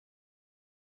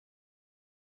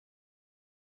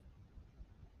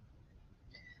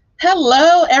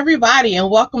Hello, everybody,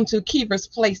 and welcome to Kiva's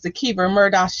Place, the Kiva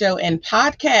Murdoch Show and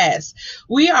podcast.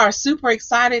 We are super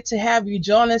excited to have you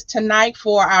join us tonight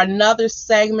for another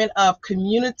segment of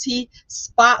Community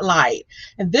Spotlight.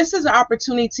 And this is an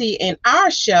opportunity in our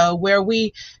show where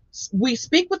we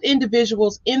speak with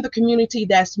individuals in the community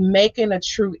that's making a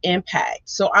true impact.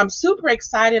 So I'm super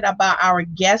excited about our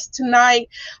guest tonight.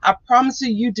 I promise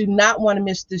you, you do not want to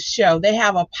miss this show. They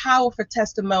have a powerful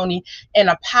testimony and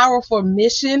a powerful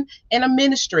mission and a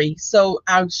ministry. So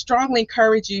I strongly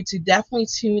encourage you to definitely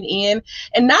tune in,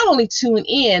 and not only tune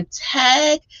in,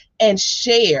 tag and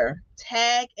share.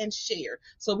 Tag and share.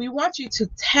 So we want you to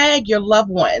tag your loved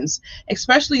ones,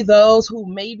 especially those who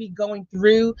may be going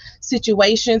through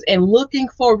situations and looking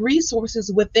for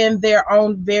resources within their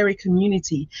own very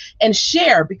community, and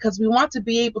share, because we want to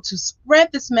be able to spread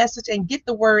this message and get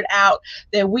the word out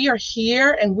that we are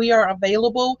here and we are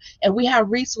available and we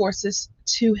have resources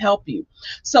to help you.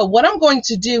 So what I'm going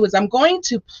to do is I'm going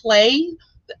to play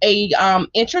a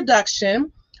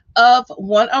introduction of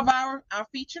one of our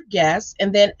featured guests,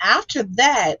 and then after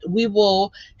that we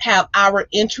will have our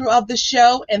intro of the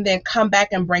show and then come back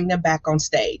and bring them back on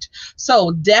stage.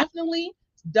 So definitely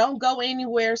don't go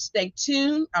anywhere, stay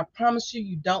tuned. I promise you,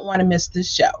 you don't want to miss this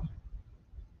show.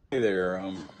 Hey there,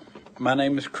 my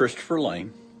name is Christopher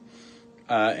Lane.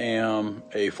 I am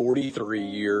a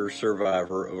 43-year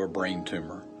survivor of a brain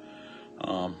tumor.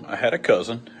 I had a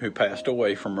cousin who passed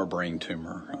away from a brain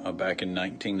tumor back in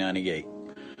 1998.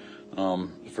 It was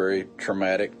a very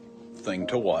traumatic thing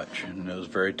to watch, and it was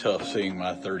very tough seeing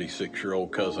my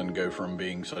 36-year-old cousin go from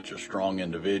being such a strong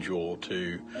individual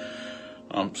to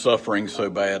suffering so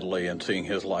badly and seeing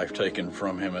his life taken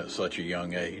from him at such a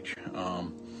young age.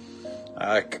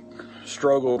 I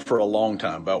struggled for a long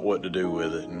time about what to do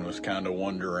with it, and was kind of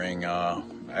wondering,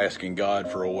 asking God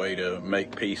for a way to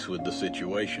make peace with the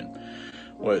situation.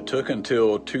 Well, it took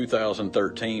until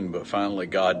 2013, but finally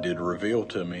God did reveal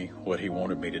to me what he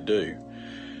wanted me to do.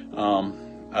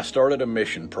 I started a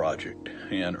mission project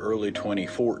in early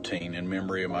 2014 in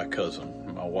memory of my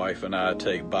cousin. My wife and I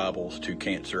take Bibles to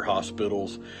cancer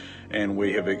hospitals, and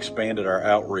we have expanded our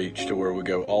outreach to where we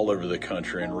go all over the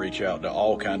country and reach out to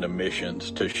all kinds of missions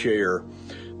to share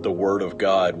the Word of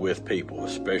God with people,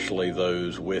 especially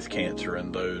those with cancer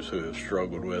and those who have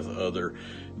struggled with other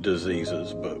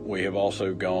diseases. But we have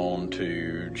also gone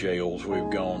to jails, we've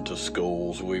gone to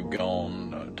schools, we've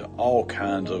gone to all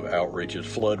kinds of outreaches,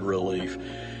 flood relief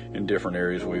in different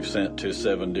areas. We've sent to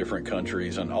 7 different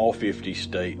countries and all 50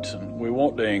 states. And we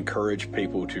want to encourage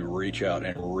people to reach out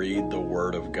and read the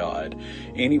Word of God.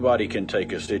 Anybody can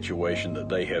take a situation that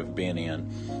they have been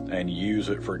in and use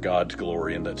it for God's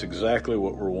glory, and that's exactly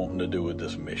what we're wanting to do with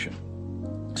this mission.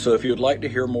 So if you'd like to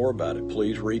hear more about it,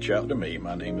 please reach out to me.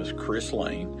 My name is Chris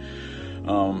Lane.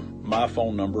 My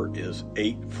phone number is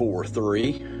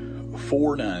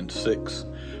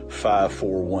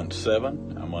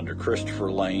 843-496-5417. I'm under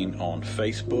Christopher Lane on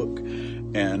Facebook,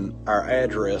 and our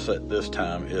address at this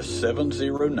time is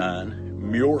 709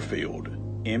 Muirfield,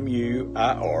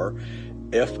 Muirfield.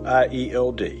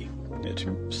 It's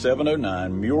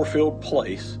 709 Muirfield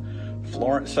Place,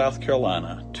 Florence, South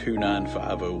Carolina,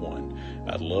 29501.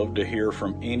 I'd love to hear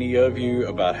from any of you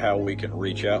about how we can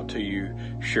reach out to you,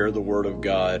 share the Word of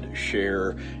God,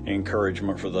 share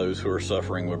encouragement for those who are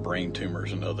suffering with brain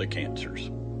tumors and other cancers.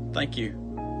 Thank you.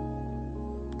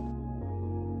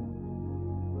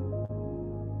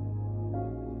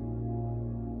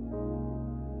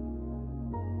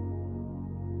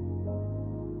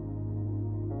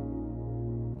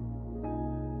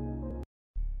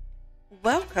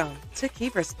 Welcome to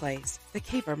Kiva's Place, the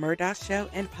Kiva Murdoch Show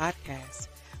and podcast.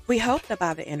 We hope that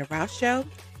by the end of our show,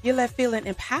 you're left feeling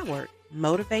empowered,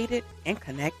 motivated, and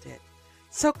connected.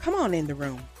 So come on in the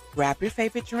room, grab your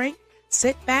favorite drink,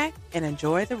 sit back, and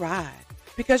enjoy the ride,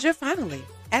 because you're finally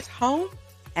at home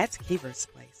at Kiva's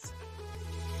Place.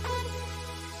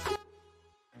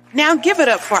 Now give it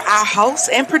up for our host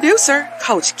and producer,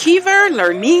 Coach Kiva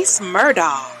Lernice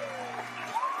Murdoch.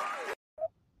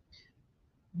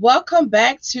 Welcome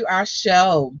back to our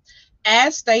show.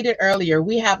 As stated earlier,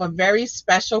 we have a very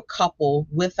special couple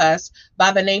with us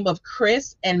by the name of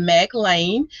Chris and Meg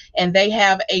Lane, and they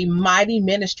have a mighty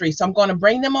ministry. So I'm going to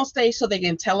bring them on stage so they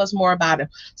can tell us more about it.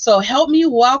 So help me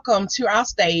welcome to our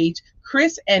stage,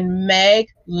 Chris and Meg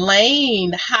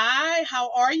Lane. Hi, how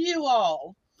are you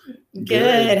all?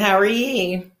 Good. How are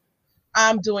you?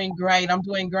 I'm doing great.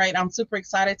 I'm super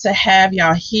excited to have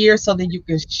y'all here so that you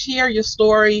can share your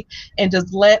story and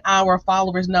just let our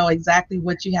followers know exactly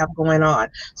what you have going on.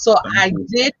 So I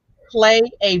did play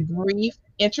a brief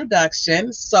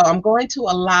introduction. So I'm going to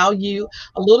allow you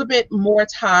a little bit more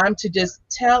time to just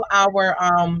tell our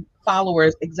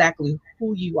followers exactly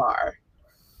who you are.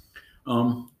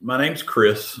 My name's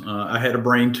Chris. I had a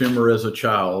brain tumor as a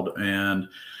child, and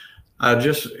I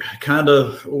just kind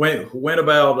of went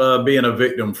about being a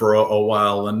victim for a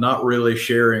while and not really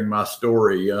sharing my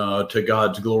story to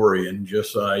God's glory, and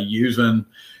just using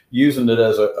it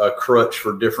as a crutch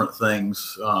for different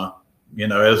things,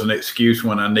 as an excuse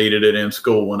when I needed it in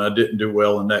school, when I didn't do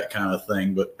well and that kind of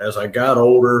thing. But as I got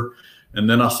older, and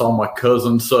then I saw my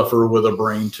cousin suffer with a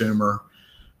brain tumor,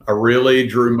 I really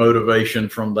drew motivation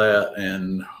from that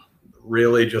and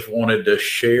really just wanted to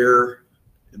share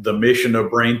the mission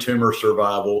of brain tumor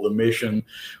survival, the mission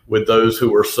with those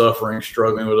who are suffering,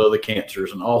 struggling with other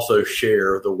cancers, and also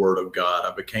share the Word of God.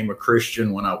 I became a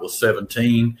Christian when I was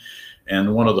 17,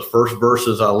 and one of the first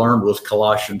verses I learned was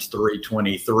Colossians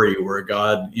 3:23, where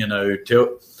God,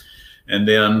 and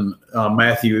then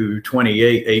Matthew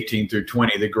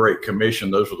 28:18-20, the Great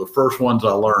Commission. Those were the first ones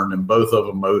I learned, and both of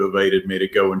them motivated me to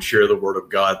go and share the Word of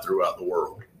God throughout the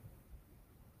world.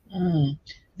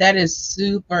 That is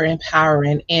super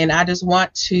empowering. And I just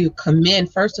want to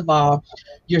commend, first of all,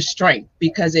 your strength,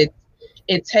 because it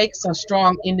takes a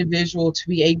strong individual to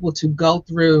be able to go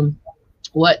through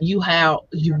what you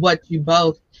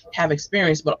both have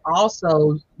experienced, but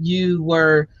also you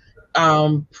were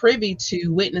privy to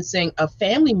witnessing a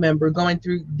family member going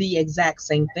through the exact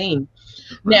same thing.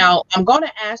 Now, I'm going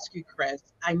to ask you, Chris,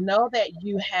 I know that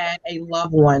you had a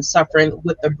loved one suffering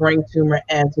with a brain tumor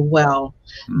as well.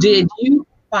 Did you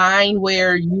find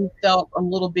where you felt a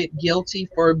little bit guilty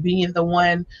for being the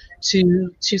one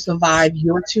to survive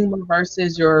your tumor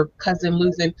versus your cousin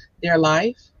losing their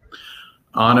life?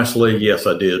 Honestly, yes,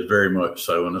 I did, very much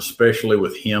so. And especially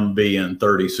with him being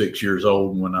 36 years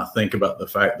old, when I think about the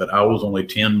fact that I was only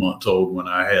 10 months old when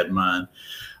I had mine,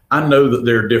 I know that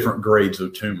there are different grades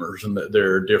of tumors and that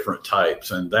there are different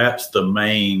types. And that's the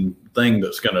main thing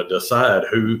that's going to decide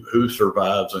who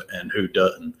survives and who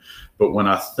doesn't. But when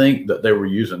I think that they were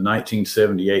using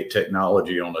 1978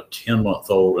 technology on a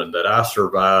 10-month-old, and that I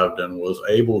survived and was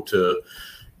able to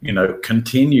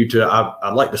continue to,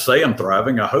 I'd like to say I'm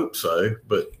thriving. I hope so,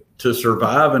 but to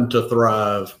survive and to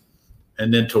thrive,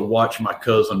 and then to watch my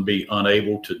cousin be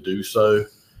unable to do so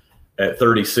at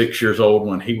 36 years old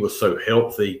when he was so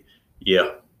healthy.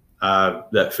 Yeah,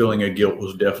 that feeling of guilt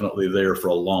was definitely there for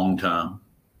a long time.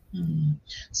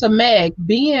 So Meg,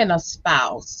 being a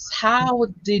spouse, how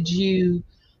did you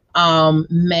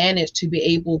manage to be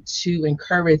able to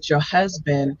encourage your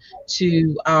husband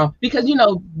to, because,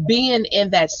 being in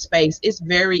that space, it's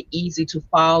very easy to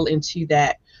fall into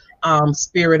that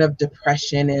spirit of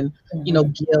depression and,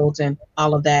 guilt and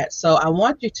all of that. So I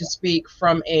want you to speak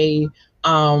from a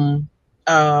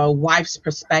wife's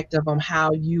perspective on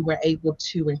how you were able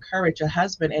to encourage your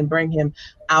husband and bring him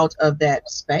out of that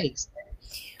space.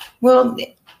 Well,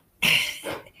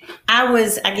 I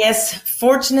was, I guess,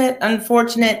 unfortunate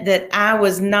that I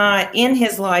was not in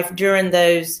his life during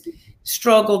those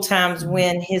struggle times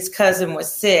when his cousin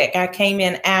was sick. I came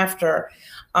in after.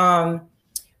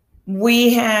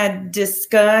 We had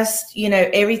discussed,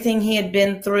 everything he had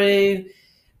been through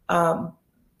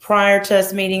prior to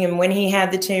us meeting, and when he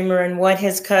had the tumor and what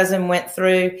his cousin went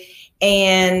through,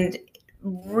 and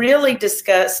really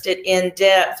discussed it in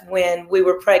depth when we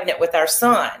were pregnant with our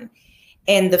son,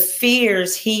 and the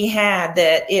fears he had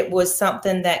that it was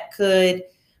something that could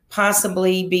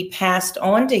possibly be passed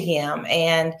on to him.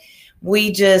 And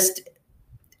we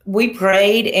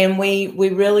prayed, and we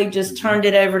really just turned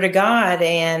it over to God,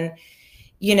 and,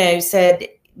 said,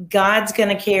 God's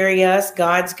going to carry us.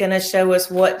 God's going to show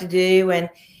us what to do. And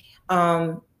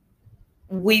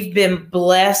we've been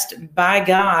blessed by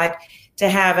God to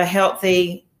have a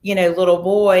healthy, little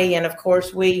boy. And of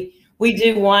course, we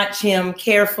do watch him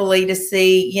carefully to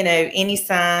see, any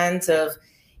signs of,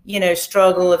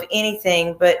 struggle of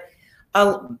anything. But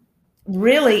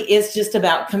really, it's just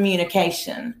about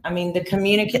communication. I mean,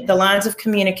 the lines of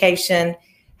communication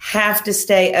have to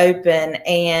stay open,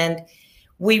 and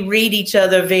we read each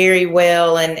other very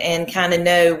well and kind of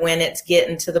know when it's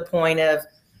getting to the point of,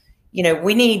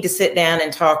 we need to sit down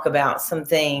and talk about some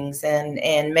things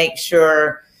and make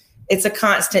sure it's a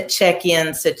constant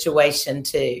check-in situation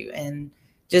too. And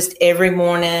just every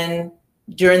morning,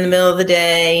 during the middle of the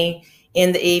day,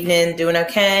 in the evening, doing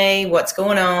okay, what's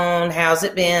going on, how's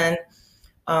it been?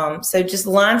 So just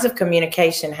lines of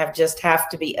communication have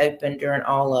to be open during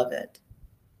all of it.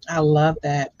 I love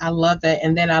that.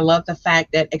 And then I love the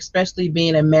fact that, especially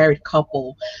being a married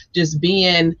couple, just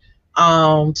being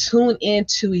tune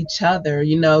into each other,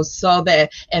 you know, so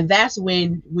that, and that's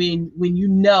when you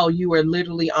know you are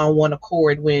literally on one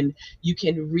accord, when you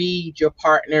can read your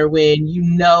partner, when you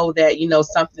know that, you know,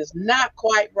 something's not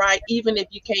quite right, even if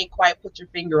you can't quite put your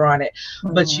finger on it,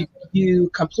 but you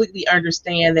completely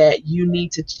understand that you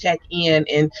need to check in,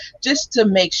 and just to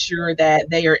make sure that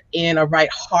they are in a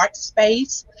right heart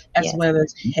space as well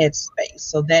as head space.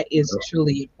 So that is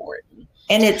truly important.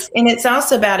 And it's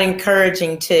also about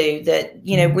encouraging too, that,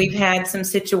 you know, we've had some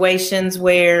situations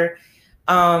where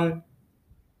some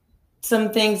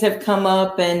things have come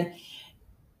up, and,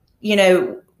 you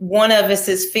know, one of us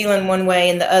is feeling one way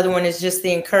and the other one is just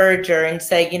the encourager, and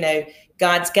say, you know,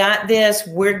 God's got this,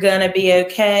 we're going to be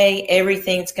okay,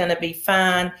 everything's going to be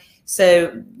fine.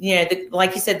 So, you know,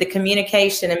 like you said, the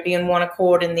communication and being one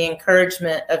accord and the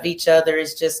encouragement of each other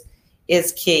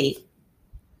is key.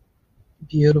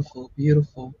 Beautiful,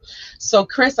 beautiful. So,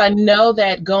 Chris, I know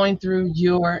that going through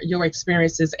your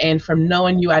experiences, and from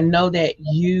knowing you, I know that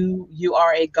you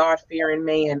are a God-fearing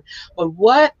man. But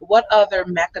what other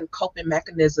coping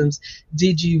mechanisms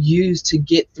did you use to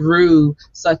get through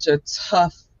such a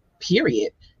tough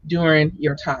period during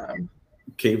your time?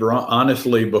 Kiva,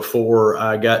 honestly, before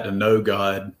I got to know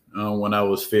God, when I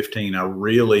was 15, I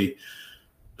really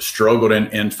struggled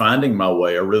in finding my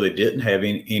way. I really didn't have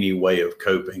any way of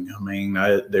coping. I mean,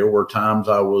 there were times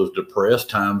I was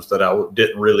depressed, times that I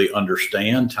didn't really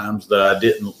understand, times that I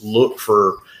didn't look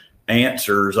for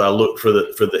answers. I looked for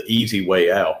the easy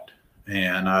way out.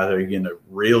 And I, you know,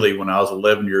 really, when I was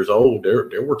 11 years old,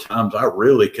 there were times I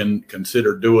really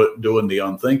consider doing the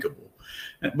unthinkable.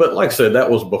 But like I said, that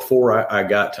was before I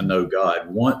got to know God.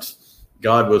 Once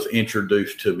God was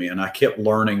introduced to me, and I kept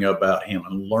learning about him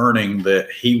and learning that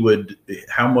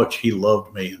how much he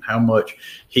loved me and how much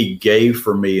he gave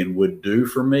for me and would do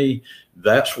for me.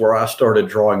 That's where I started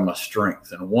drawing my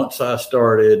strength. And once I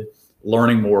started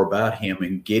learning more about him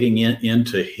and getting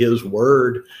into his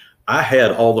word, I had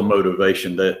all the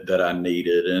motivation that I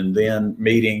needed. And then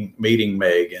meeting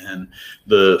Meg and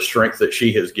the strength that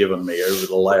she has given me over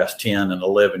the last 10 and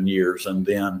 11 years. And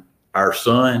then our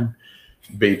son,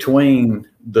 between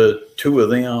the two of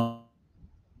them,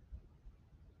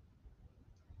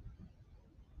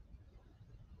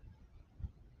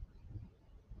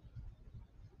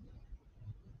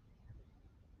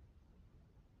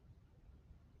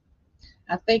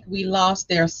 I think we lost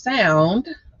their sound.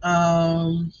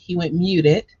 He went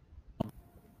muted.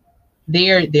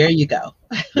 There you go.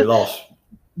 we lost.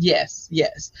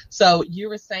 Yes. So you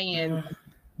were saying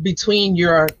between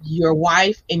your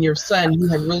wife and your son, you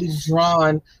have really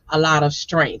drawn a lot of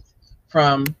strength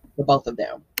from the both of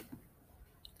them.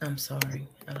 I'm sorry.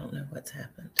 I don't know what's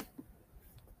happened.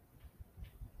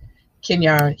 Can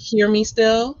y'all hear me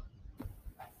still?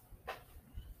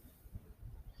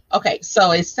 Okay,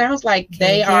 so it sounds like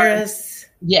they are. Us?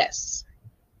 Yes.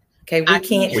 Okay, we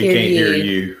can't hear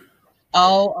you.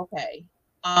 Oh, okay.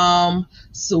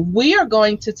 So we are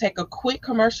going to take a quick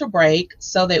commercial break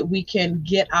so that we can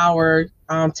get our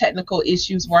technical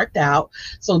issues worked out.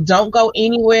 So don't go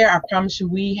anywhere. I promise you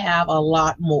we have a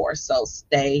lot more. So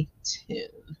stay tuned.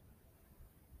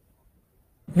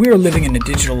 We are living in a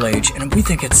digital age, and we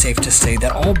think it's safe to say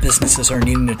that all businesses are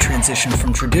needing to transition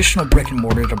from traditional brick and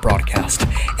mortar to broadcast.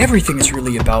 Everything is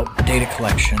really about data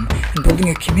collection and building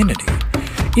a community.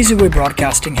 EasyWay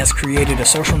Broadcasting has created a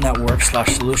social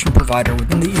network/solution provider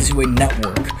within the EasyWay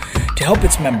network to help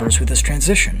its members with this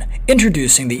transition.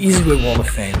 Introducing the EasyWay Wall of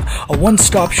Fame, a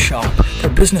one-stop shop for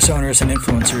business owners and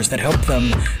influencers that help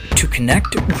them to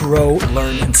connect, grow,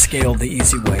 learn, and scale the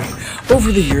easy way.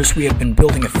 Over the years, we have been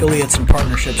building affiliates and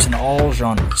partnerships in all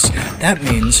genres. That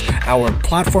means our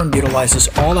platform utilizes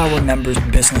all our members'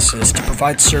 businesses to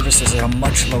provide services at a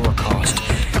much lower cost,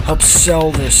 help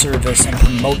sell their service and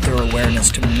promote their awareness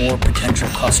to more potential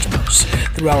customers.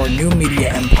 Through our new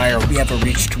media empire, we have a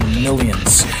reach to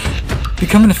millions.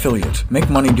 Become an affiliate.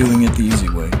 Make money doing it the easy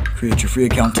way. Create your free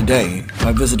account today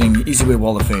by visiting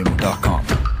easywaywalloffame.com.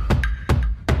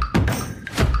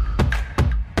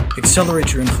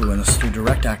 Accelerate your influence through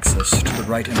direct access to the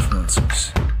right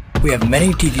influencers. We have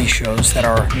many TV shows that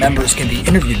our members can be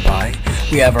interviewed by.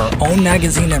 We have our own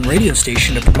magazine and radio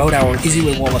station to promote our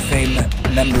EasyWay Wall of Fame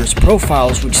members'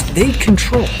 profiles, which they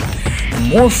control. The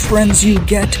more friends you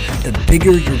get, the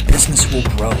bigger your business will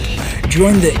grow.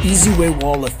 Join the EasyWay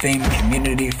Wall of Fame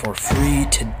community for free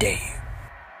today.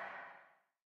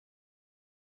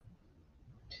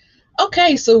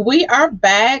 Okay, so we are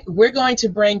back. We're going to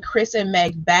bring Chris and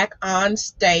Meg back on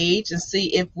stage and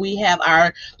see if we have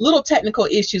our little technical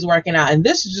issues working out. And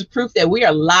this is just proof that we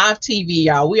are live TV,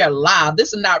 y'all. We are live.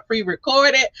 This is not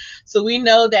pre-recorded. So we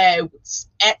know that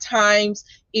at times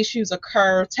issues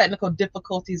occur, technical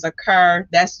difficulties occur.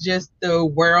 That's just the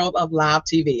world of live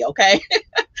TV, okay?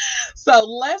 So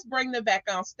let's bring them back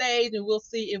on stage and we'll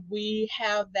see if we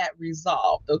have that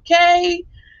resolved, okay?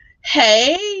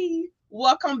 Hey.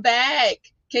 Welcome back.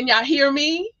 Can y'all hear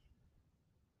me?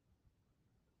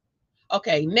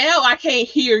 Okay, now I can't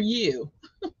hear you.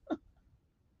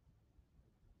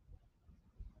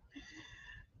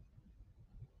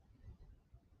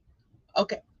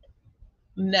 Okay.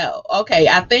 No. Okay,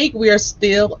 I think we're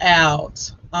still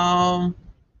out. Let's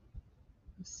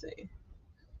see.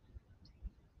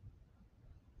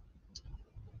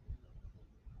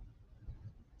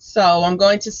 So I'm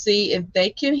going to see if they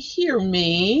can hear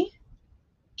me.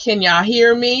 Can y'all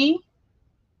hear me?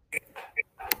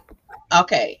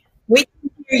 Okay. We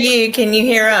can hear you. Can you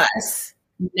hear us?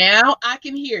 Now I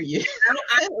can hear you.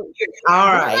 All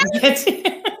right.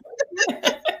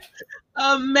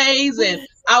 Amazing.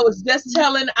 I was just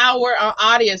telling our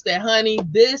audience that, honey,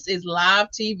 this is live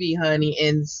TV, honey,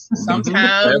 and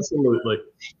sometimes Absolutely.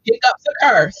 hiccups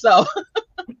occur. So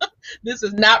this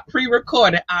is not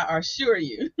pre-recorded, I assure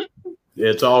you.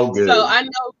 It's all good. So I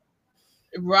know.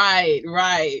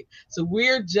 Right. So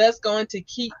we're just going to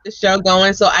keep the show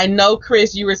going. So I know,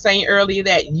 Chris, you were saying earlier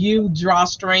that you draw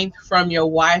strength from your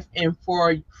wife and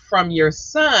from your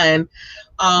son,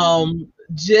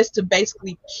 just to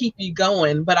basically keep you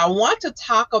going. But I want to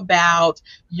talk about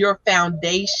your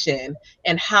foundation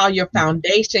and how your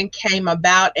foundation came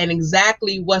about and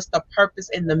exactly what's the purpose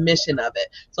and the mission of it.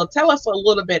 So tell us a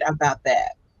little bit about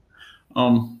that.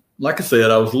 Like I said,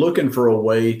 I was looking for a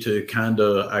way to kind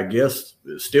of, I guess,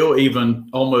 still even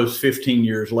almost 15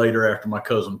 years later after my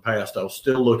cousin passed, I was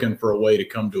still looking for a way to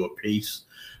come to a peace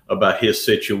about his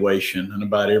situation and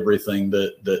about everything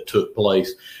that took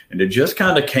place. And it just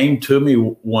kind of came to me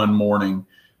one morning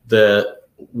that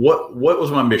what was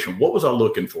my mission? What was I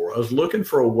looking for? I was looking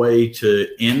for a way to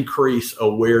increase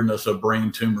awareness of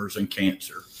brain tumors and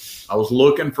cancer. I was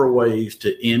looking for ways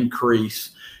to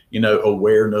increase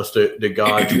awareness to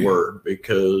God's word,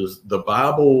 because the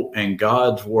Bible and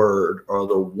God's word are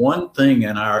the one thing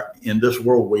in this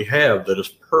world we have that is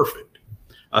perfect.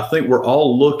 I think we're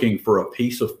all looking for a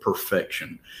piece of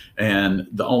perfection, and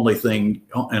the only thing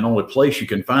and only place you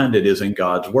can find it is in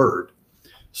God's word.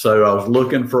 So I was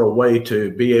looking for a way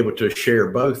to be able to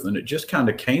share both, and it just kind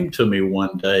of came to me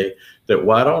one day that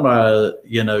why don't I,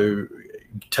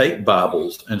 take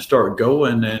Bibles and start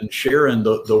going and sharing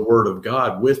the word of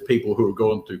God with people who are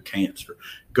going through cancer,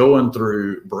 going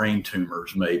through brain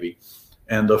tumors maybe.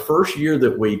 And the first year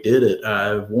that we did it,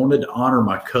 I wanted to honor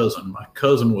my cousin. My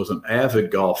cousin was an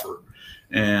avid golfer.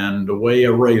 And the way I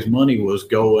raised money was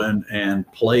going and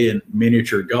playing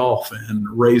miniature golf and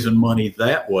raising money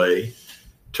that way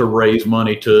to raise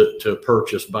money to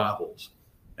purchase Bibles.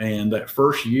 And that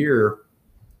first year,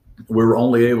 we were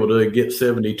only able to get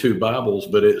 72 Bibles,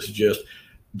 but it's just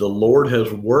the Lord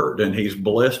has worked and he's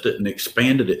blessed it and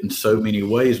expanded it in so many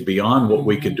ways beyond what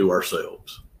we could do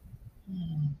ourselves.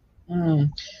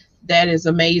 That is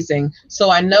amazing.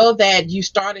 So I know that you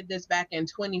started this back in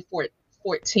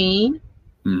 2014.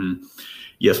 Mm-hmm.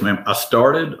 Yes, ma'am. I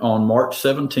started on March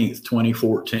 17th,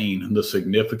 2014. And the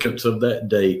significance of that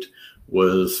date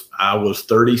was I was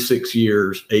 36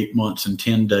 years, 8 months, and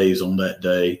 10 days on that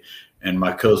day. And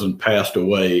my cousin passed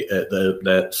away at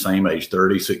that same age,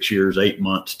 36 years, 8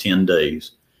 months, 10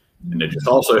 days. And it just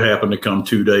also happened to come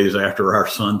 2 days after our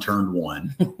son turned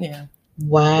 1. Yeah.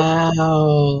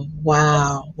 Wow.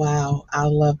 I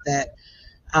love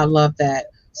that.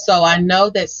 So I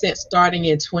know that since starting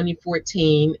in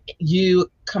 2014, you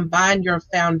combined your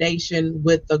foundation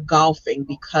with the golfing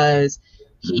because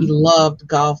he loved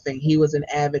golfing. He was an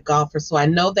avid golfer. So I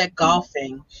know that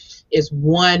golfing is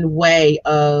one way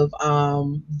of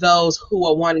those who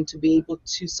are wanting to be able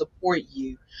to support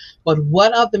you. But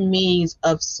what other means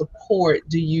of support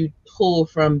do you pull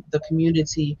from the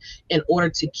community in order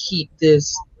to keep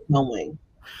this going?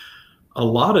 A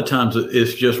lot of times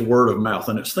it's just word of mouth,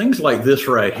 and it's things like this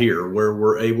right here where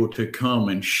we're able to come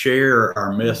and share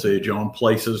our message on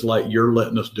places like you're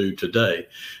letting us do today.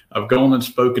 I've gone and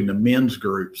spoken to men's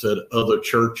groups at other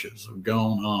churches.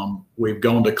 We've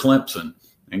gone to Clemson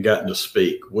and gotten to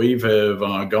speak. We've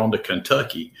gone to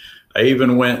Kentucky. I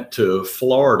even went to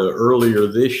Florida earlier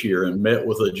this year and met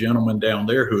with a gentleman down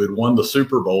there who had won the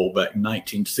Super Bowl back in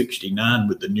 1969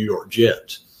 with the New York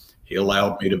Jets. He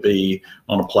allowed me to be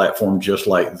on a platform just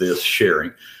like this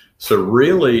sharing. So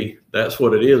really, that's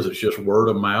what it is. It's just word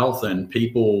of mouth and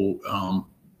people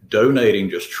donating,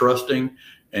 just trusting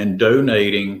and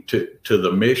donating to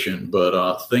the mission.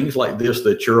 But things like this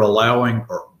that you're allowing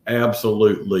are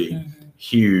absolutely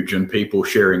huge, and people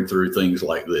sharing through things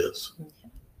like this.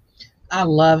 I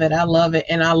love it. I love it.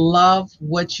 And I love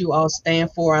what you all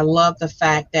stand for. I love the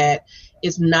fact that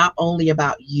it's not only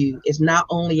about you. It's not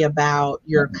only about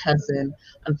your cousin,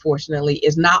 unfortunately.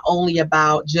 It's not only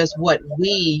about just what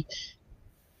we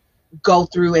go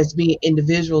through as being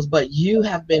individuals, but you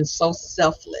have been so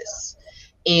selfless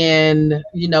in,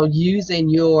 you know, using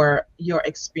your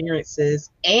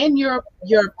experiences and your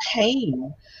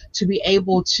pain to be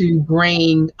able to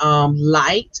bring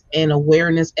light and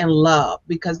awareness and love,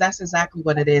 because that's exactly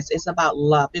what it is. It's about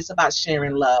love. It's about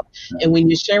sharing love. And when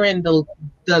you're sharing the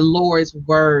Lord's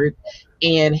word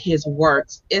and his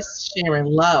works, it's sharing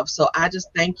love. So I just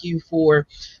thank you for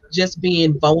just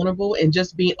being vulnerable and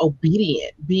just being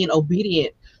obedient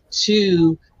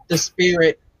to the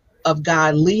Spirit of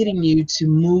God leading you to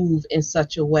move in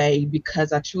such a way,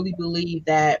 because I truly believe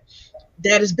that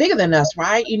is bigger than us,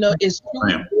 right? You know, it's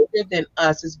truly bigger than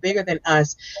us. It's bigger than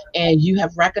us. And you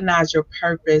have recognized your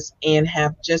purpose and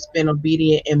have just been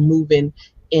obedient and moving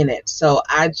in it. So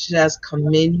I just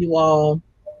commend you all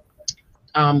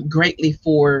greatly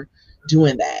for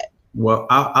doing that. Well,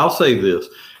 I'll say this.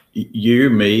 You,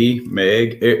 me,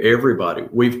 Meg, everybody,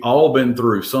 we've all been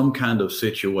through some kind of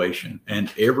situation,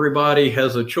 and everybody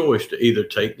has a choice to either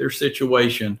take their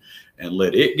situation and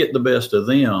let it get the best of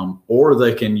them, or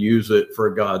they can use it for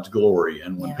God's glory.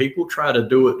 And when people try to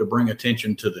do it to bring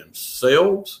attention to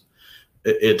themselves,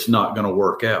 it's not going to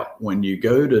work out. When you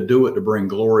go to do it to bring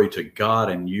glory to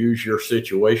God and use your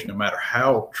situation, no matter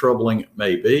how troubling it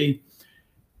may be,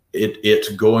 it's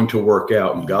going to work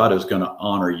out, and God is going to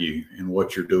honor you in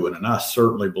what you're doing. And I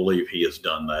certainly believe he has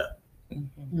done that.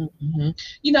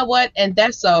 You know what? And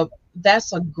that's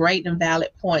a great and valid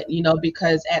point, you know,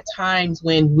 because at times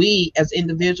when we as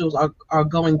individuals are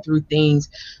going through things,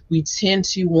 we tend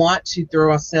to want to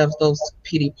throw ourselves those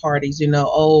pity parties, you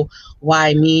know, oh,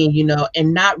 why me, you know,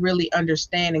 and not really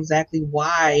understand exactly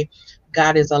why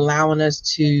God is allowing us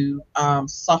to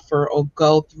suffer or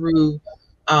go through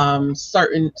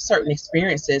certain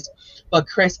experiences. But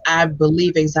Chris, I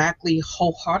believe exactly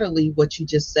wholeheartedly what you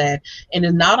just said. And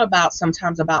it's not about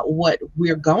sometimes about what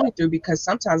we're going through, because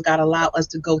sometimes God allow us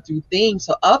to go through things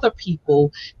so other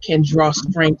people can draw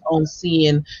strength on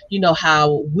seeing, you know,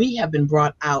 how we have been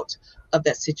brought out of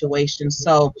that situation.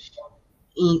 So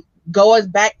going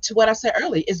back to what I said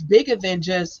earlier, it's bigger than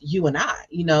just you and I,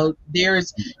 you know,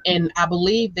 and I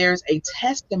believe there's a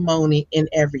testimony in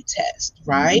every test,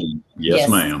 right? Yes,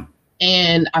 ma'am.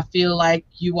 And I feel like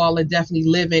you all are definitely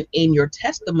living in your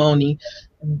testimony,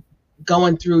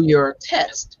 going through your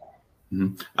test.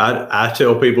 I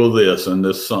tell people this, and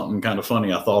this is something kind of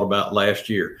funny I thought about last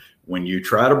year. When you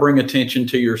try to bring attention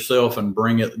to yourself and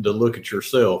bring it to look at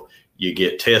yourself, you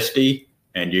get testy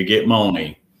and you get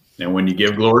moany. And when you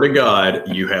give glory to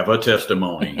God, you have a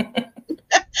testimony.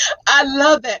 I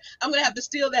love that. I'm going to have to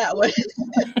steal that one.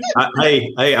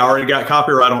 Hey, I already got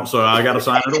copyright on, so I got to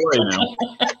sign it away now.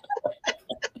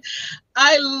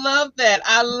 I love that.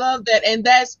 I love that. And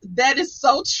that is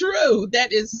so true.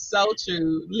 That is so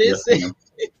true. Listen.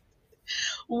 Yes,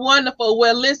 wonderful.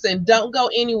 Well, listen, don't go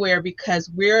anywhere, because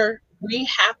we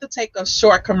have to take a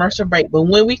short commercial break. But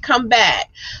when we come back,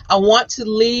 I want to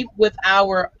leave with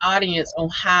our audience on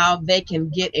how they can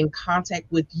get in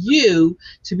contact with you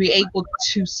to be able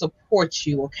to support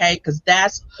you, okay? Because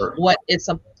that's what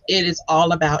it is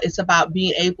all about. It's about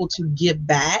being able to give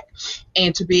back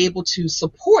and to be able to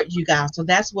support you guys. So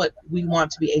that's what we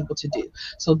want to be able to do.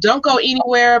 So don't go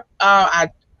anywhere. I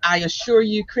assure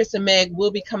you, Chris and Meg will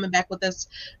be coming back with us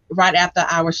right after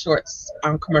our short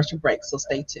commercial break. So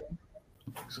stay tuned.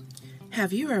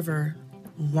 Have you ever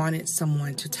wanted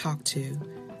someone to talk to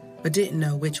but didn't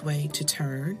know which way to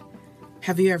turn?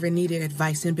 Have you ever needed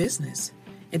advice in business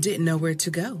and didn't know where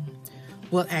to go?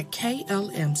 Well, at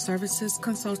KLM Services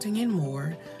Consulting and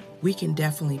More, we can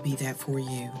definitely be that for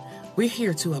you. We're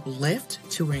here to uplift,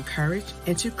 to encourage,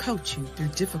 and to coach you through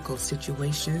difficult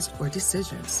situations or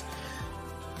decisions.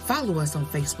 Follow us on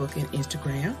Facebook and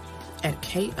Instagram at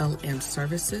KLM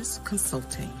Services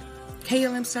Consulting.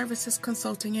 KLM Services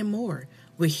Consulting and More.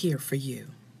 We're here for you.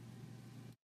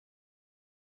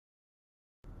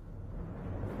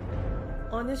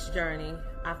 On this journey,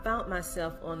 I found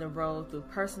myself on the road through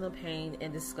personal pain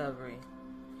and discovery.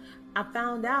 I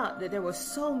found out that there were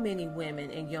so many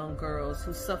women and young girls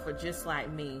who suffered just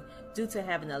like me due to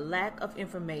having a lack of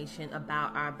information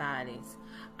about our bodies.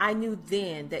 I knew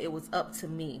then that it was up to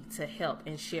me to help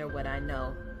and share what I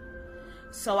know.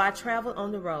 So I traveled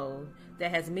on the road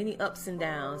that has many ups and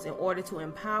downs in order to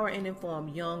empower and inform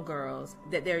young girls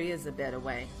that there is a better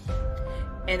way.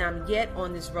 And I'm yet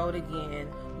on this road again,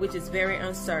 which is very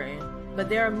uncertain, but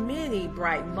there are many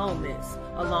bright moments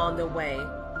along the way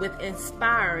with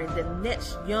inspiring the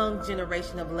next young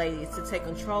generation of ladies to take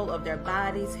control of their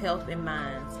bodies, health, and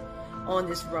minds on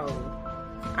this road.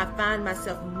 I find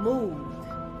myself moved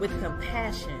with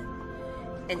compassion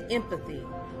and empathy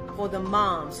for the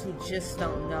moms who just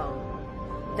don't know.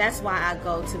 That's why I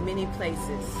go to many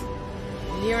places,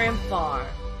 near and far,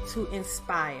 to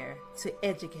inspire, to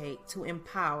educate, to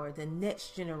empower the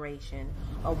next generation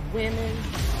of women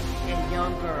and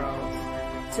young girls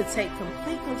to take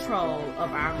complete control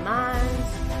of our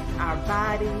minds, our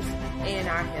bodies, and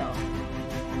our health.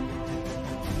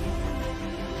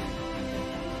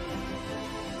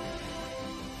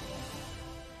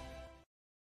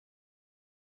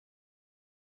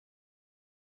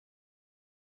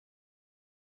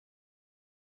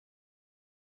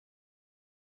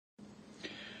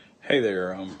 Hey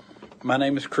there, my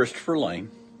name is Christopher Lane.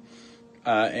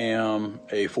 I am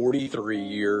a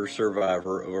 43-year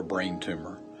survivor of a brain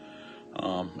tumor.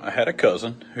 I had a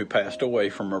cousin who passed away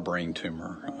from a brain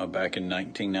tumor back in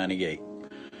 1998.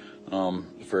 It's a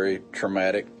very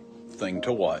traumatic thing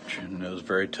to watch, and it was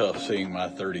very tough seeing my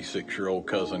 36-year-old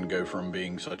cousin go from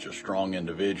being such a strong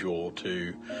individual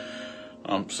to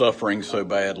suffering so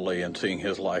badly and seeing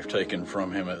his life taken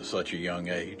from him at such a young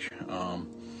age.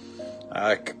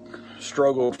 I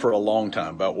struggled for a long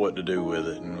time about what to do with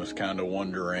it and was kind of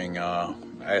wondering,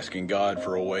 asking God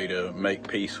for a way to make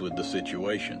peace with the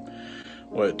situation.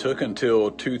 Well, it took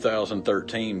until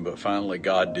 2013, but finally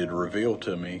God did reveal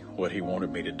to me what he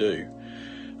wanted me to do.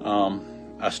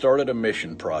 I started a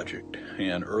mission project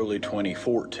in early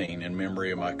 2014 in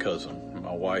memory of my cousin.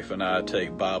 My wife and I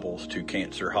take Bibles to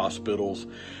cancer hospitals,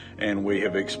 and we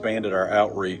have expanded our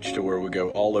outreach to where we go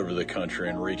all over the country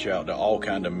and reach out to all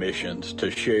kinds of missions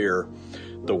to share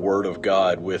the Word of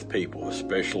God with people,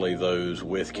 especially those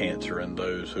with cancer and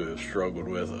those who have struggled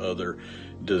with other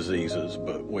diseases.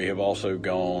 But we have also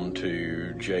gone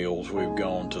to jails, we've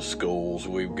gone to schools,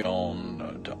 we've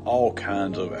gone to all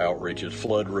kinds of outreaches,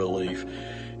 flood relief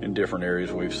in different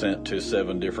areas. We've sent to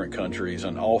 7 different countries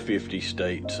and all 50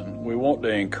 states. And we want to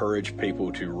encourage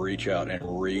people to reach out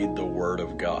and read the Word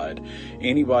of God.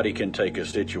 Anybody can take a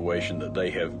situation that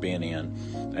they have been in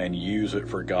and use it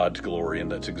for God's glory.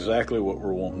 And that's exactly what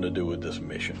we're wanting to do with this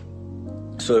mission.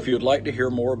 So if you'd like to hear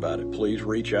more about it, please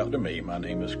reach out to me. My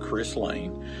name is Chris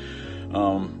Lane.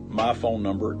 My phone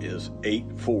number is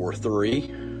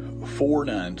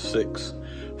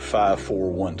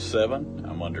 843-496-5417.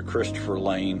 I'm under Christopher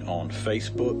Lane on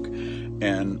Facebook,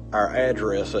 and our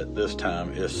address at this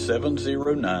time is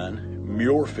 709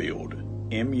 Muirfield,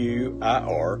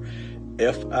 Muirfield.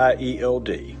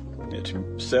 It's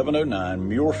 709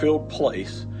 Muirfield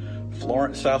Place,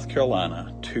 Florence, South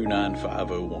Carolina,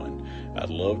 29501. I'd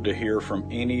love to hear from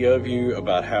any of you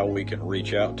about how we can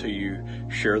reach out to you,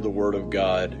 share the Word of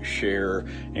God, share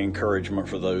encouragement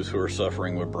for those who are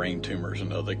suffering with brain tumors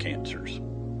and other cancers.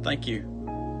 Thank you.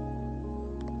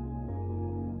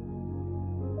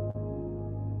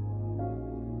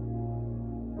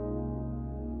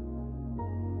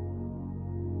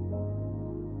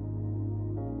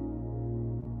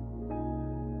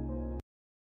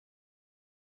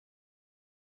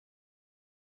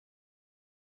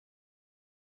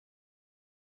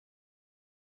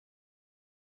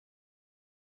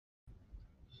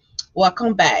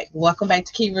 Welcome back. Welcome back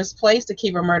to Kiva's Place, the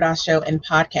Kiva Murdoch Show and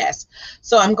Podcast.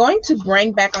 So I'm going to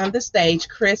bring back on the stage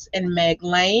Chris and Meg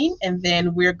Lane, and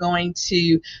then we're going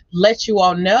to let you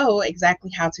all know exactly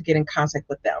how to get in contact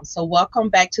with them. So welcome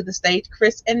back to the stage,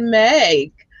 Chris and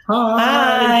Meg.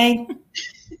 Hi.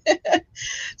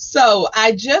 So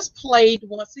I just played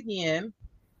once again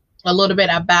a little bit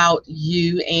about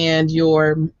you and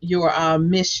your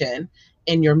mission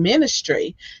in your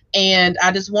ministry. And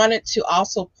I just wanted to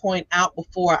also point out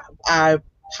before I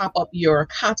pop up your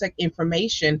contact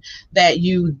information that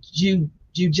you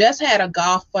just had a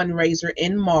golf fundraiser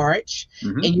in March,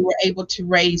 and you were able to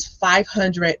raise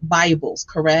 500 Bibles,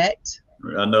 correct?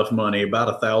 Enough money,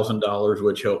 about $1,000,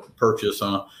 which helped purchase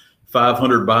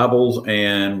 500 Bibles.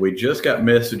 And we just got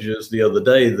messages the other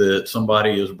day that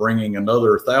somebody is bringing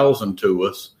another 1,000 to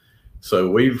us.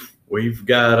 So we've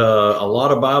got a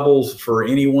lot of Bibles for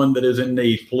anyone that is in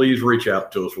need. Please reach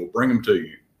out to us. We'll bring them to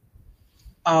you.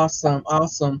 Awesome.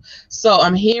 Awesome. So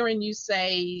I'm hearing you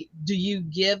say, do you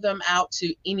give them out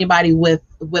to anybody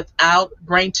without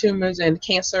brain tumors and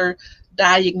cancer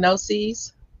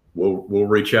diagnoses? We'll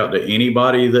reach out to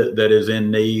anybody that is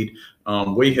in need.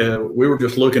 We were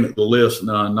just looking at the list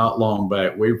not long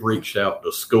back. We've reached out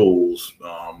to schools,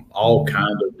 all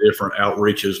kinds of different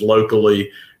outreaches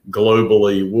locally,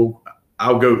 globally.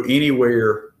 I'll go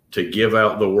anywhere to give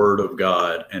out the word of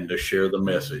God and to share the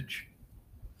message.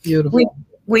 Beautiful.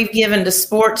 We've given to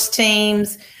sports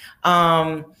teams.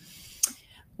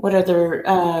 What other?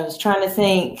 I was trying to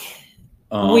think.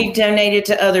 We've donated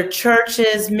to other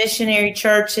churches, missionary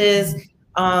churches.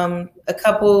 A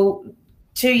couple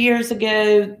 2 years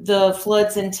ago, the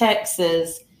floods in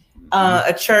Texas,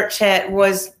 a church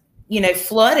was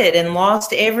flooded and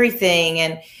lost everything.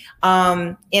 And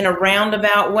in a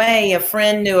roundabout way, a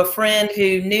friend knew a friend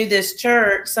who knew this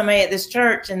church, somebody at this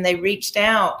church, and they reached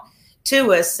out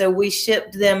to us. So we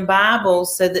shipped them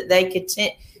Bibles so that they could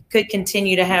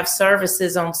continue to have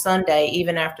services on Sunday,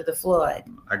 even after the flood.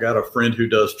 I got a friend who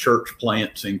does church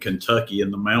plants in Kentucky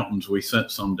in the mountains. We sent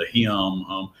some to him.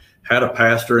 Had a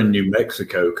pastor in New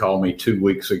Mexico call me 2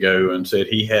 weeks ago and said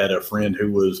he had a friend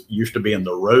who used to be in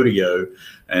the rodeo,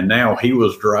 and now he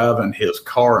was driving his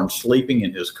car and sleeping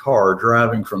in his car,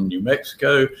 driving from New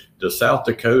Mexico to South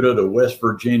Dakota to West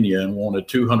Virginia, and wanted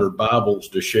 200 Bibles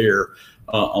to share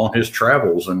on his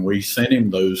travels. And we sent him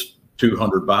those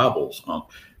 200 Bibles.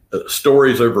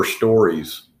 Stories over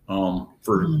stories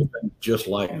for just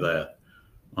like that.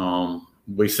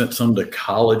 We sent some to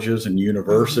colleges and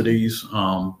universities.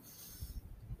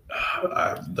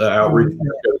 The outreach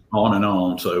goes on and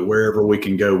on. So wherever we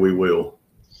can go, we will.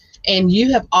 And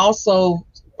you have also,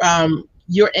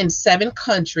 you're in 7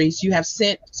 countries. You have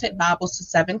sent Bibles to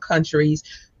 7 countries: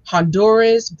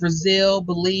 Honduras, Brazil,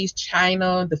 Belize,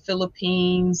 China, the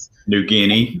Philippines, New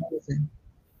Guinea.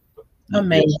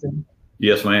 Amazing.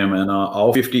 Yes, ma'am. And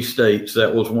all 50 states,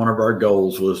 that was one of our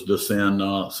goals, was to send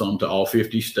some to all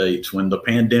 50 states. When the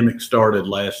pandemic started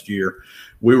last year,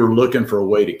 we were looking for a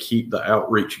way to keep the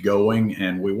outreach going,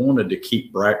 and we wanted to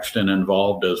keep Braxton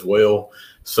involved as well.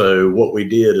 So what we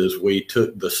did is we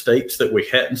took the states that we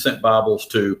hadn't sent Bibles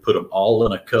to, put them all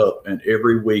in a cup, and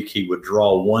every week he would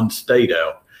draw one state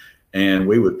out, and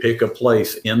we would pick a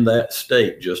place in that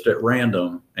state just at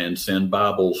random and send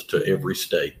Bibles to every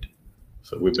state.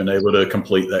 So we've been able to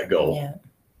complete that goal. Yeah.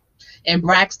 And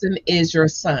Braxton is your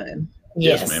son.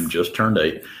 Yes, ma'am. Just turned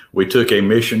 8. We took a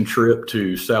mission trip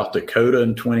to South Dakota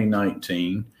in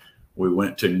 2019. We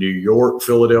went to New York,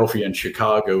 Philadelphia, and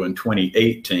Chicago in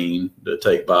 2018 to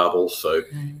take Bibles. So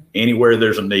anywhere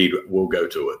there's a need, we'll go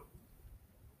to it.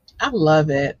 I love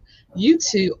it. You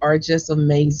two are just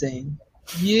amazing.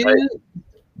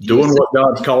 Doing what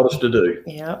God's called us to do.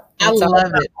 Yeah. I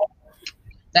love it.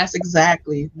 That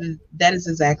is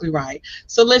exactly right.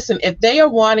 So listen, if they are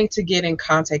wanting to get in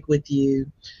contact with you,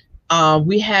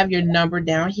 we have your number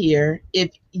down here.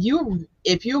 If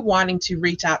you're wanting to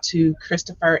reach out to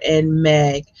Christopher and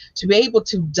Meg to be able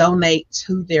to donate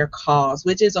to their cause,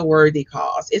 which is a worthy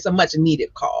cause, it's a much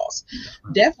needed cause,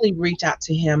 definitely reach out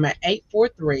to him at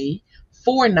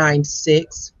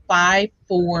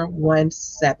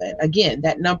 843-496-5417. Again,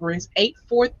 that number is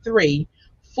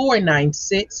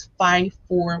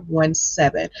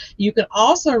 843-496-5417. You can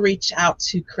also reach out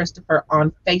to Christopher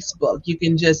on Facebook. You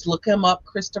can just look him up,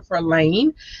 Christopher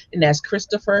Lane, and that's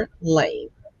Christopher Lane.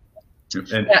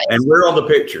 And we're on the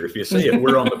picture. If you see it,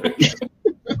 we're on the picture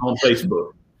on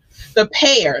Facebook. The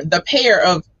pair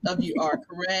of you are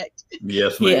correct.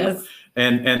 Yes, ma'am. Yes.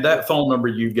 And that phone number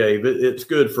you gave, it's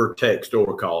good for text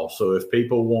or call. So if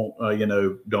people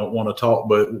don't want to talk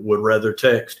but would rather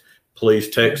text, please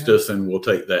text us and we'll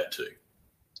take that too.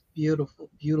 Beautiful,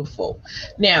 beautiful.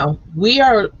 Now, we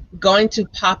are going to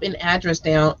pop an address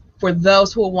down for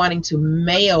those who are wanting to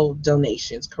mail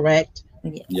donations, correct?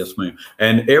 Yes, ma'am.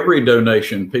 And every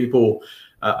donation,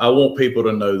 I want people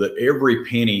to know that every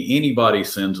penny anybody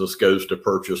sends us goes to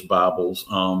purchase Bibles.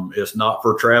 It's not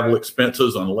for travel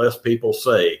expenses unless people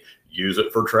say use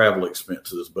it for travel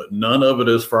expenses, but none of it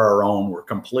is for our own. We're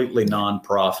completely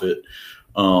nonprofit.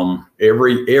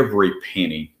 Every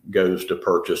penny goes to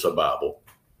purchase a Bible.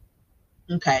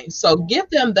 Okay, so give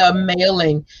them the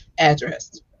mailing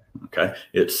address. Okay,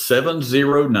 it's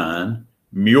 709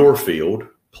 Muirfield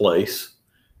Place,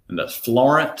 and that's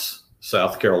Florence,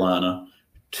 South Carolina,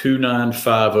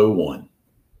 29501.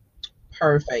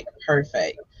 Perfect.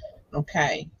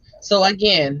 Okay, so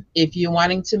again, if you're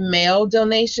wanting to mail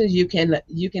donations, you can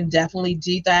definitely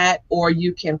do that, or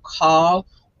you can call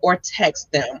or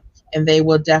text them, and they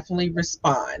will definitely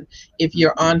respond. If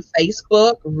you're on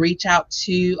Facebook, reach out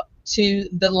to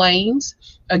the Lanes.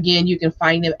 Again, you can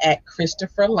find them at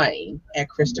Christopher Lane.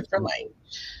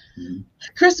 Mm-hmm.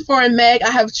 Christopher and Meg, I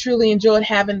have truly enjoyed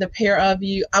having the pair of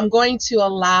you. I'm going to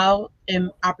allow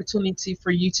an opportunity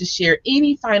for you to share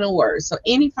any final words. So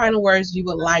any final words you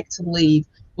would like to leave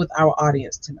with our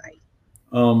audience tonight.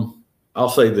 I'll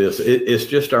say this. It's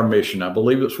just our mission. I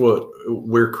believe it's what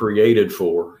we're created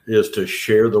for, is to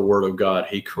share the word of God.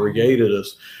 He created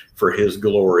us for his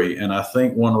glory. And I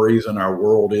think one reason our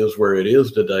world is where it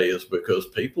is today is because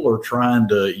people are trying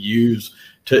to use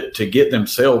to get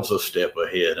themselves a step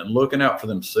ahead and looking out for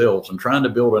themselves and trying to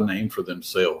build a name for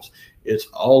themselves. It's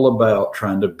all about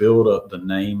trying to build up the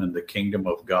name and the kingdom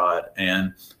of God.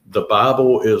 And the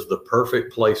Bible is the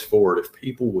perfect place for it if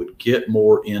people would get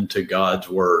more into God's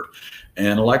word.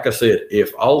 And like I said,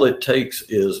 if all it takes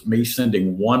is me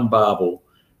sending one Bible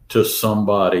to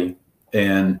somebody,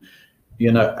 and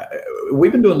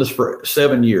we've been doing this for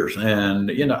 7 years,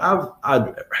 and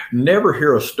I never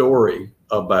hear a story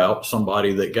about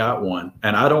somebody that got one,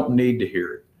 and I don't need to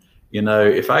hear it.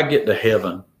 If I get to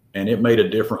heaven and it made a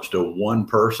difference to one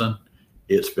person,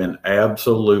 it's been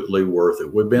absolutely worth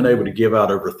it. We've been able to give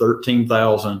out over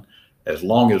 13,000. As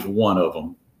long as one of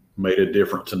them made a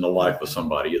difference in the life of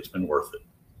somebody, it's been worth it.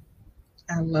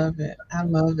 I love it. I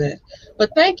love it. But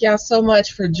thank y'all so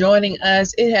much for joining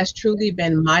us. It has truly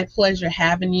been my pleasure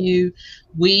having you.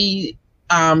 We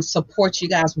support you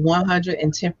guys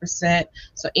 110%.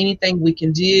 So anything we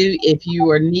can do, if you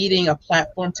are needing a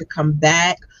platform to come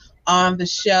back on the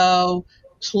show,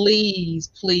 please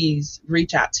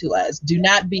reach out to us. Do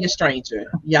not be a stranger.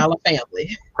 Y'all are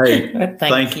family. Hey,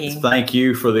 thank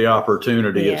you for the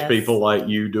opportunity. Yes. It's people like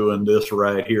you doing this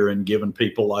right here and giving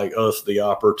people like us the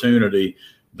opportunity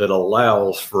that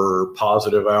allows for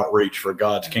positive outreach for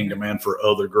God's kingdom and for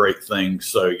other great things.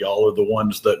 So y'all are the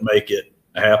ones that make it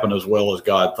happen as well as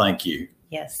God. Thank you.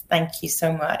 Yes. Thank you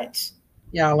so much.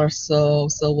 Y'all are so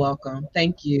welcome.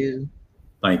 Thank you.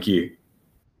 Thank you.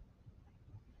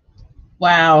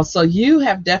 Wow. So you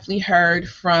have definitely heard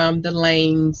from the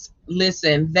Lanes.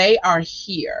 Listen, they are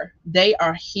here. They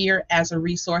are here as a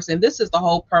resource. And this is the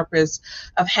whole purpose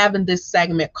of having this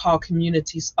segment called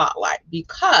Community Spotlight,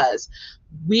 because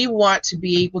we want to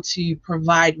be able to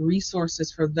provide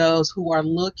resources for those who are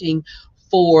looking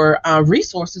for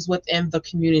resources within the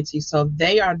community. So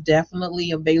they are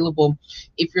definitely available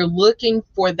if you're looking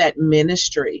for that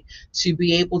ministry to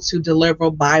be able to deliver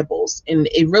Bibles. And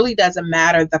it really doesn't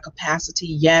matter the capacity.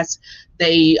 Yes,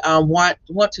 they want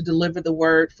to deliver the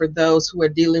word for those who are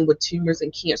dealing with tumors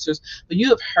and cancers, but you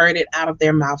have heard it out of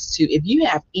their mouths too. If you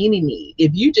have any need,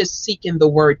 if you just seeking the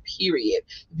word, period,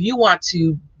 if you want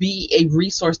to be a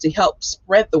resource to help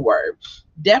spread the word,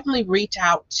 definitely reach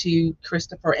out to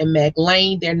Christopher and Meg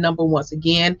Lane. Their number, once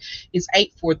again, is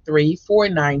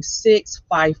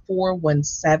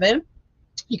 843-496-5417.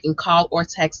 You can call or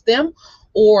text them,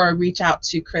 or reach out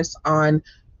to Chris on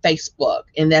Facebook,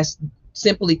 and that's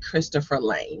simply Christopher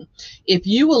Lane. If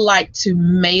you would like to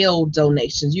mail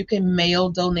donations, you can mail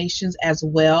donations as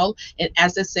well. And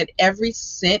as I said, every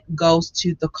cent goes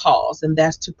to the cause, and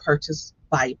that's to purchase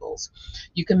Bibles.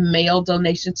 You can mail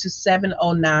donations to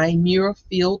 709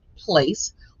 Muirfield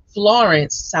Place,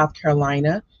 Florence, South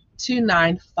Carolina,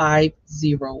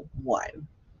 29501.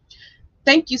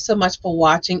 Thank you so much for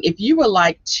watching. If you would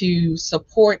like to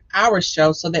support our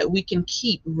show so that we can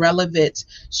keep relevant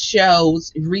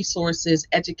shows, resources,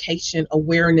 education,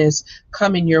 awareness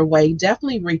coming your way,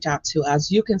 definitely reach out to us.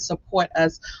 You can support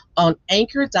us on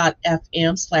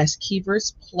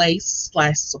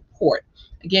anchor.fm/KeeversPlace/support.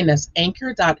 Again, that's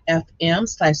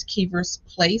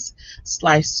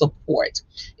anchor.fm/KeeversPlace/support.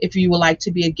 If you would like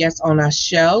to be a guest on our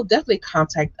show, definitely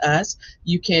contact us.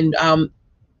 You can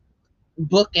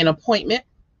book an appointment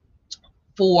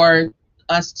for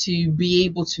us to be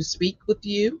able to speak with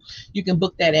you. You can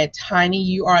book that at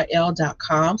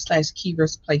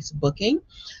tinyurl.com/KeeversPlaceBooking.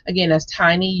 Again, that's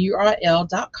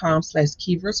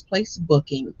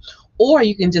tinyurl.com/KeeversPlaceBooking. Or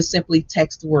you can just simply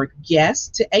text the word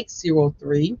guest to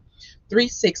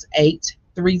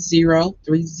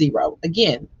 803-368-3030.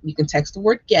 Again, you can text the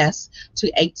word guest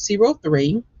to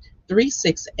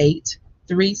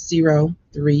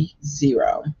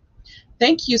 803-368-3030.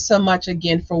 Thank you so much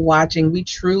again for watching. We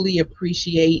truly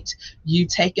appreciate you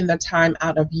taking the time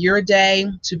out of your day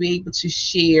to be able to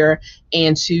share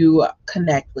and to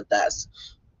connect with us.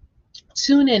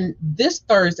 Tune in this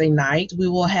Thursday night. We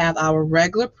will have our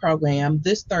regular program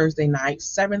this Thursday night,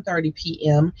 7:30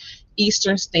 p.m.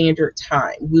 Eastern Standard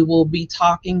Time. We will be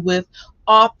talking with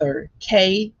author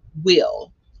Kay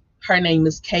Will. Her name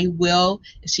is Kay Will,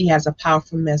 and she has a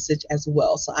powerful message as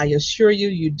well. So I assure you,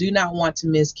 you do not want to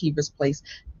miss Keever's Place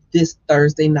this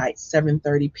Thursday night,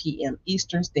 7:30 p.m.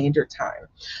 Eastern Standard Time.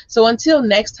 So until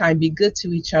next time, be good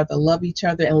to each other, love each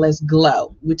other, and let's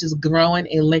glow, which is growing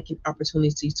and linking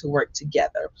opportunities to work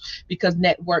together, because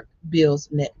network builds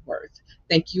net worth.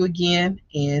 Thank you again,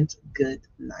 and good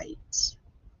night.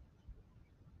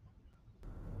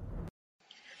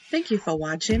 Thank you for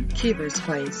watching Kiva's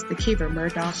Place, the Kiva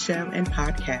Murdoch Show and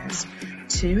Podcast.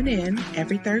 Tune in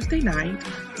every Thursday night,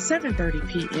 7:30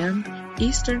 p.m.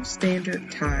 Eastern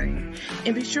Standard Time.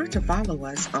 And be sure to follow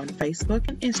us on Facebook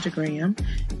and Instagram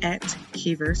at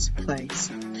Kiva's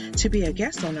Place. To be a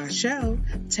guest on our show,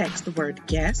 text the word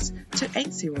guest to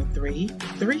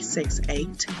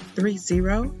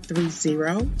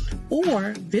 803-368-3030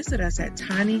 or visit us at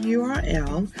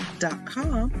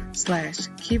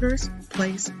tinyurl.com/Kiva's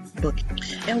Place Booking.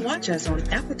 And watch us on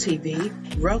Apple TV,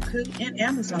 Roku, and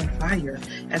Amazon Fire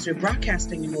as we're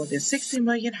broadcasting in more than 60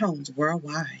 million homes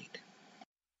worldwide.